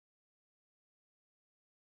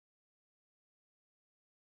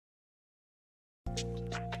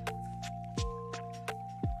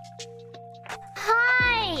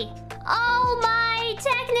everybody! Oh my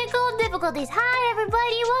technical difficulties. Hi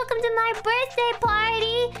everybody, welcome to my birthday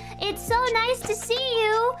party. It's so nice to see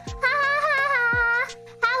you. Ha ha ha ha.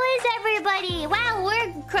 How is everybody? Wow,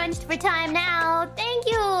 we're crunched for time now. Thank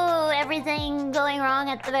you. Everything going wrong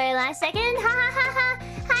at the very last second. Ha ha ha ha.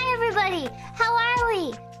 Hi everybody. How are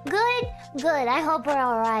we? Good? Good. I hope we're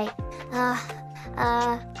alright.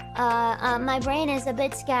 My brain is a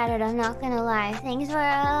bit scattered, I'm not gonna lie. Thanks for,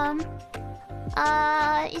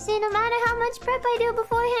 you see, no matter how much prep I do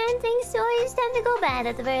beforehand, things always tend to go bad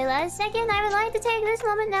at the very last second. I would like to take this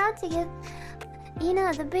moment now to give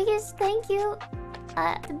Ina the biggest thank you.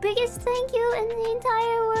 The biggest thank you in the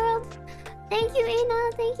entire world. Thank you,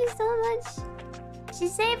 Ina. Thank you so much. She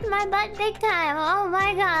saved my butt big time. Oh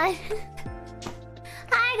my god.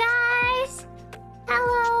 Hi, guys.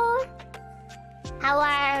 Hello. How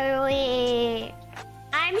are we?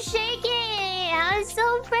 I'm shaking. I'm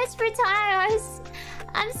so pressed for time.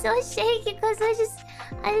 I'm so shaky because I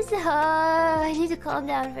need to calm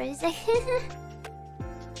down for a second.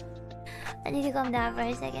 I need to calm down for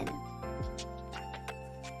a second.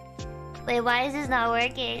 Wait, why is this not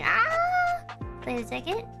working? Ah! Wait a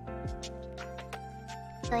second.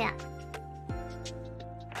 So yeah.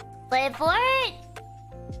 Wait for it.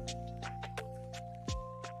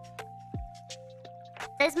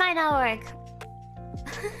 This might not work.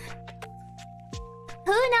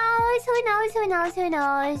 Who knows? Who knows? Who knows? Who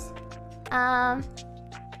knows?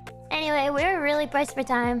 Anyway, we're really pressed for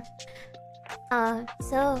time.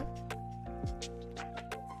 So...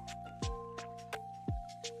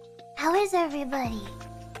 How is everybody?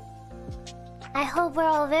 I hope we're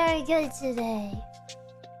all very good today.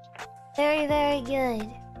 Very, very good.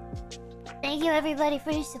 Thank you everybody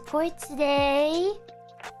for your support today.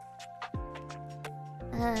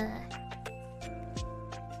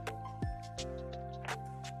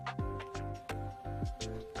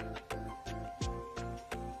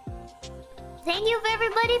 Thank you for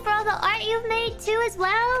everybody for all the art you've made too as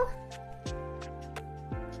well.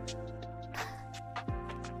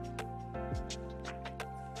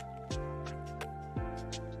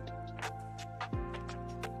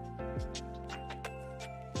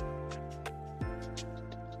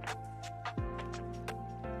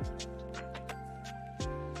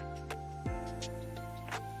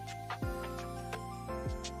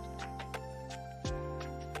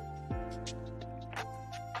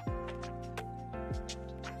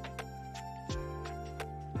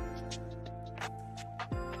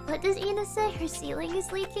 What does Ina say? Her ceiling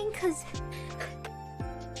is leaking? Cause...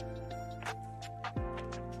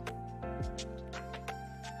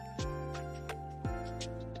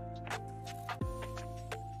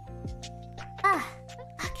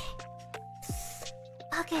 okay.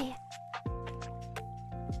 Okay.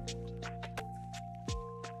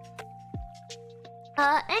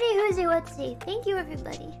 Any whoozy whatsy. Thank you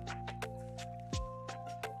everybody.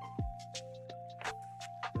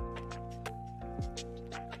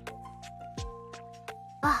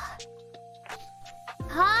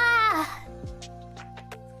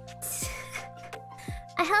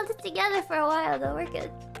 I held it together for a while though, we're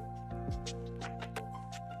good.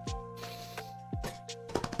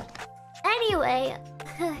 Anyway,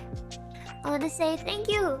 I want to say thank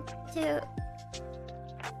you to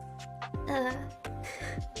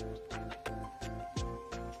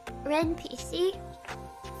Ren PC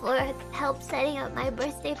for help setting up my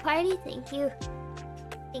birthday party. Thank you.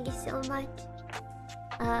 Thank you so much.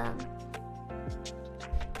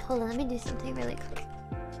 Hold on, let me do something really quick.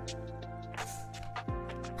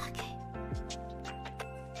 Okay.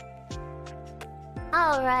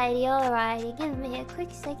 Alrighty, alrighty. Give me a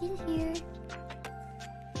quick second here.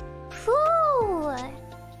 Whew!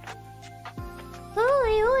 Oi,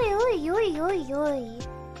 oi, oi, oi, oi, oi.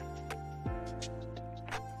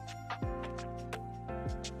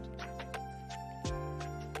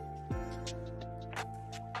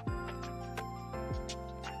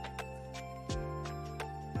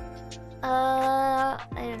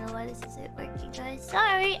 I don't know why this isn't working, guys.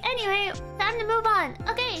 Sorry. Anyway, time to move on.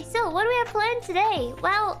 Okay, so what do we have planned today?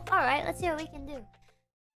 Well, alright, let's see what we can do.